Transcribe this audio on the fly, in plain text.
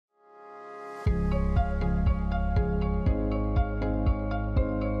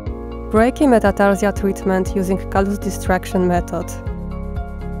Brachymetatarsia treatment using callus distraction method.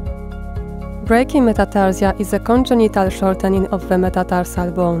 Brachymetatarsia is a congenital shortening of the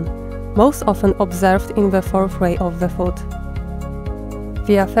metatarsal bone, most often observed in the fourth ray of the foot.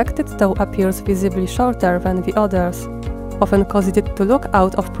 The affected toe appears visibly shorter than the others, often causing it to look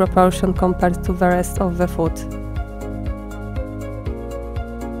out of proportion compared to the rest of the foot.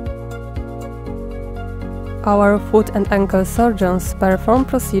 Our foot and ankle surgeons perform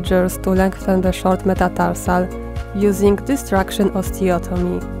procedures to lengthen the short metatarsal using distraction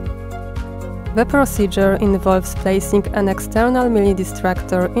osteotomy. The procedure involves placing an external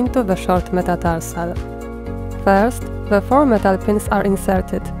mini-distractor into the short metatarsal. First, the 4 metal pins are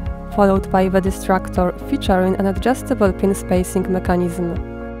inserted, followed by the distractor featuring an adjustable pin spacing mechanism.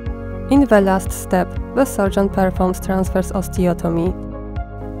 In the last step, the surgeon performs transverse osteotomy.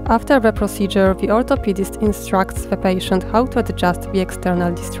 After the procedure, the orthopaedist instructs the patient how to adjust the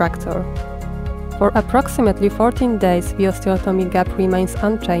external distractor. For approximately 14 days, the osteotomy gap remains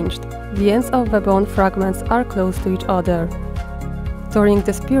unchanged. The ends of the bone fragments are close to each other. During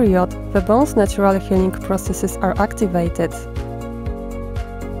this period, the bone's natural healing processes are activated.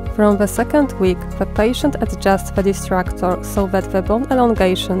 From the second week, the patient adjusts the distractor so that the bone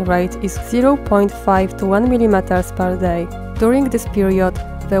elongation rate is 0.5 to 1 mm per day. During this period,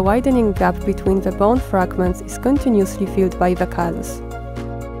 the widening gap between the bone fragments is continuously filled by the callus.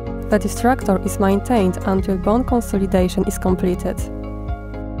 The distractor is maintained until bone consolidation is completed.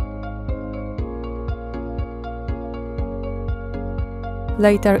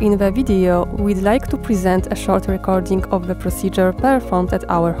 Later in the video, we'd like to present a short recording of the procedure performed at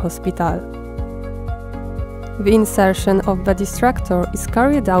our hospital. The insertion of the distractor is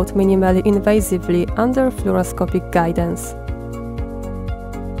carried out minimally invasively under fluoroscopic guidance.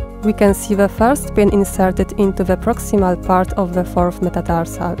 We can see the first pin inserted into the proximal part of the 4th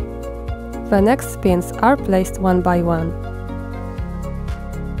metatarsal. The next pins are placed one by one.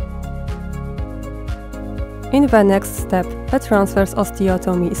 In the next step, a transverse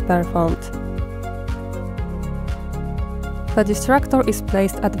osteotomy is performed. The distractor is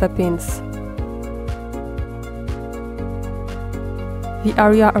placed at the pins. The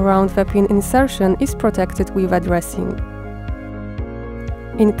area around the pin insertion is protected with a dressing.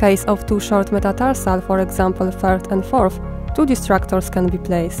 In case of 2 short metatarsal, for example 3rd and 4th, 2 distractors can be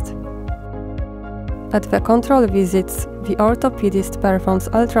placed. At the control visits, the orthopaedist performs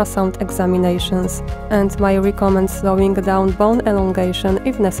ultrasound examinations and may recommend slowing down bone elongation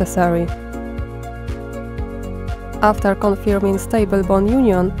if necessary. After confirming stable bone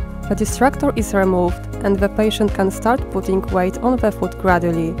union, the distractor is removed and the patient can start putting weight on the foot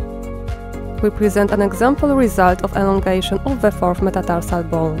gradually. We present an example result of elongation of the 4th metatarsal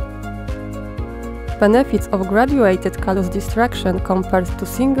bone. Benefits of graduated callus distraction compared to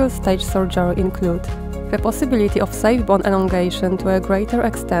single-stage surgery include the possibility of safe bone elongation to a greater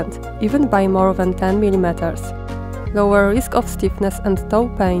extent, even by more than 10 mm, lower risk of stiffness and toe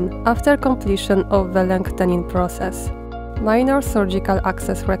pain after completion of the lengthening process, minor surgical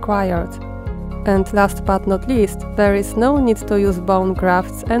access required, and last but not least, there is no need to use bone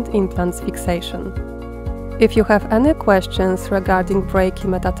grafts and implants fixation. If you have any questions regarding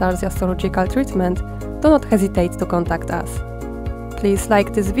brachymetatarsia surgical treatment, do not hesitate to contact us. Please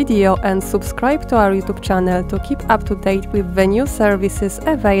like this video and subscribe to our YouTube channel to keep up to date with the new services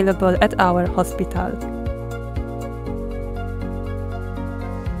available at our hospital.